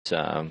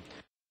but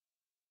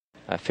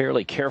a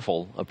fairly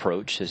careful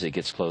approach as it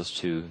gets close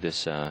to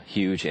this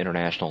huge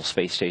international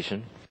space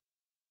station.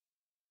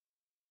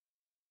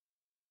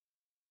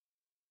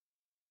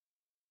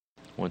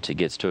 Once it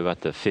gets to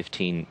about the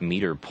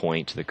 15-meter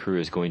point, the crew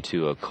is going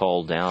to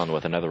call down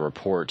with another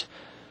report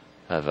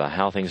of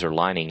how things are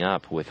lining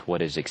up with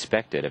what is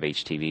expected of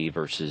HTV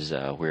versus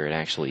where it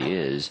actually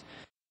is.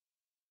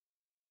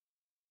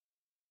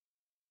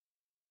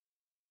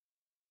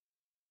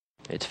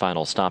 Its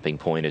final stopping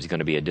point is going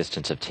to be a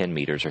distance of 10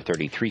 meters or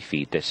 33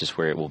 feet. This is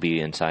where it will be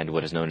inside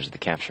what is known as the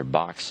capture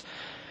box.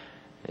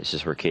 This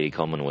is where Katie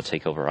Coleman will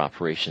take over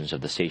operations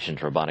of the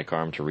station's robotic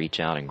arm to reach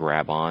out and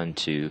grab on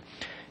to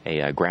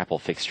a grapple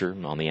fixture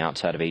on the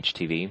outside of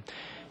HTV.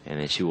 And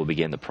then she will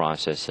begin the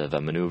process of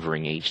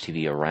maneuvering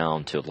HTV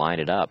around to line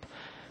it up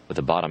with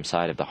the bottom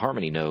side of the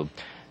Harmony node.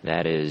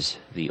 That is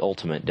the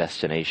ultimate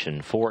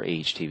destination for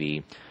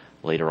HTV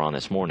later on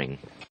this morning.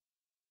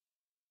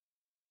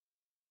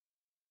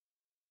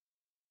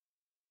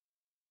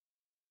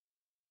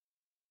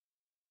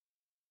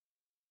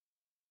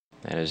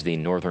 That is the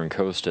northern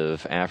coast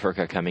of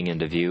Africa coming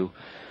into view.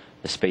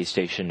 The space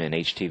station and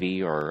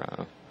HTV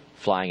are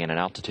flying at an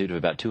altitude of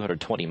about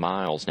 220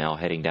 miles now,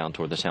 heading down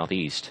toward the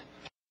southeast.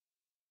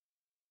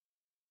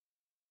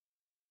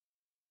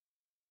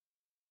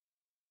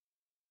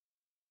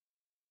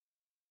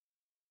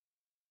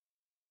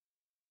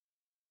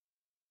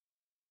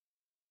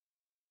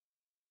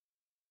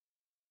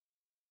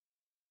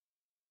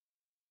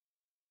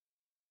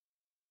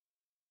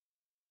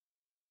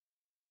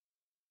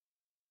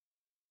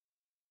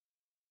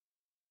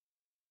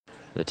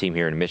 The team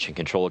here in Mission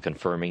Control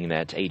confirming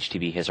that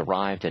HTV has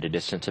arrived at a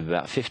distance of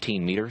about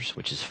 15 meters,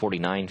 which is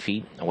 49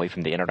 feet away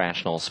from the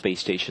International Space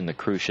Station. The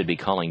crew should be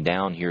calling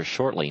down here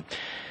shortly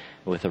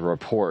with a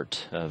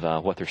report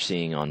of what they're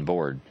seeing on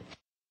board.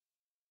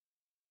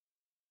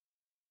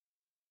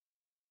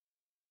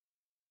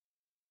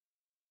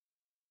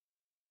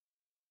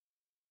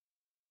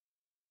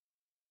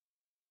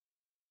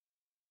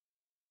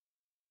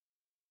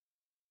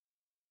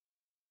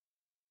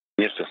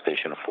 Houston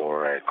Station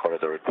for a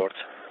corridor report.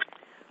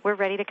 We're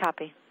ready to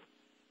copy.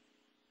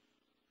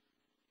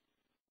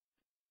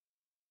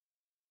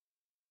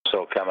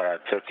 So camera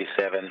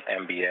 37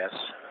 MBS.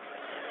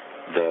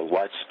 The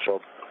white strobe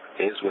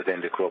is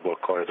within the global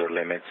corridor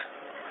limits.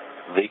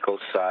 Vehicle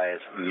size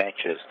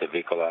matches the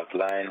vehicle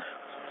outline.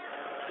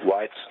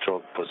 White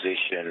strobe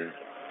position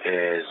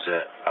is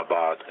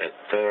about a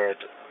third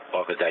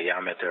of the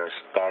diameter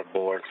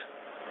starboard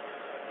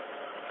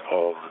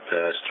of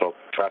the strobe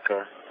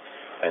tracker.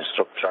 And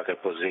strobe tracker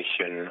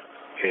position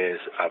is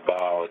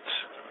about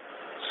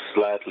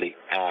slightly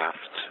aft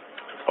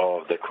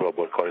of the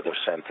global corridor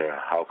center.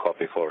 How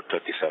copy for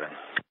 37?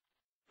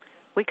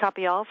 We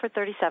copy all for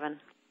 37.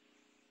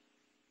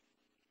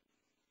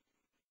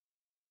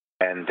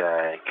 And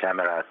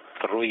camera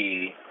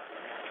 3,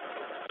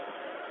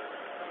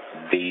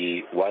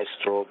 the white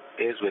strobe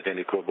is within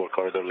the global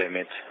corridor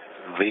limit.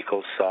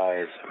 Vehicle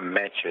size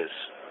matches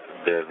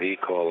the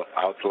vehicle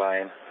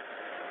outline.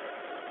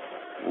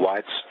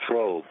 White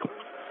strobe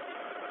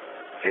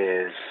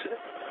is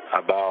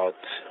about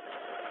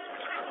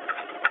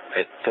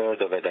a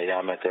third of a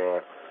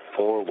diameter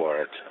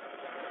forward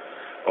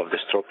of the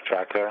strobe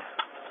tracker,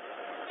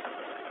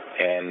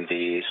 and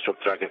the strobe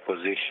tracker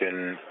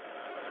position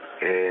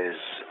is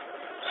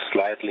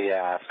slightly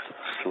aft,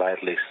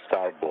 slightly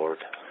starboard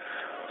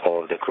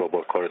of the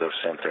global corridor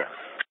center.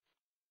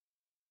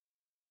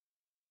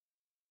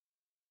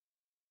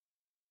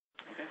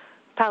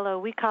 Paolo,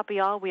 we copy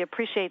all. We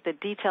appreciate the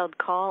detailed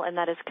call, and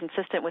that is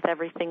consistent with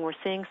everything we're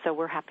seeing, so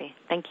we're happy.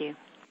 Thank you.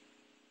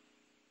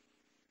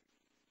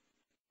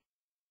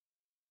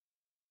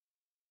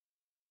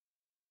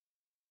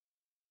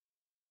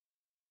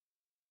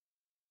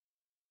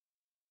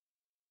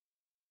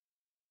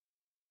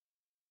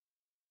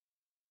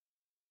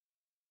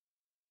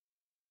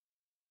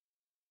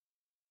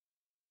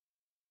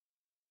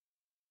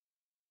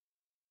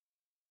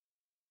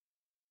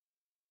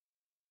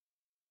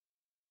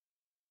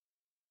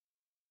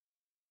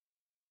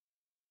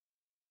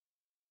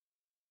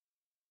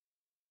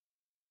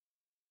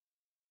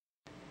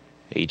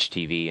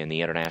 HTV and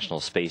the International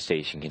Space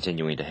Station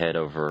continuing to head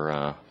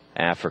over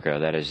Africa.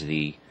 That is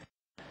the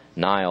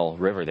Nile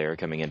River there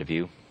coming into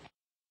view.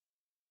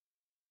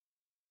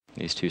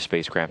 These two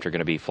spacecraft are going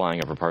to be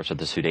flying over parts of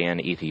the Sudan,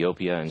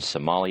 Ethiopia, and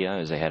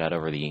Somalia as they head out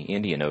over the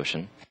Indian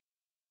Ocean.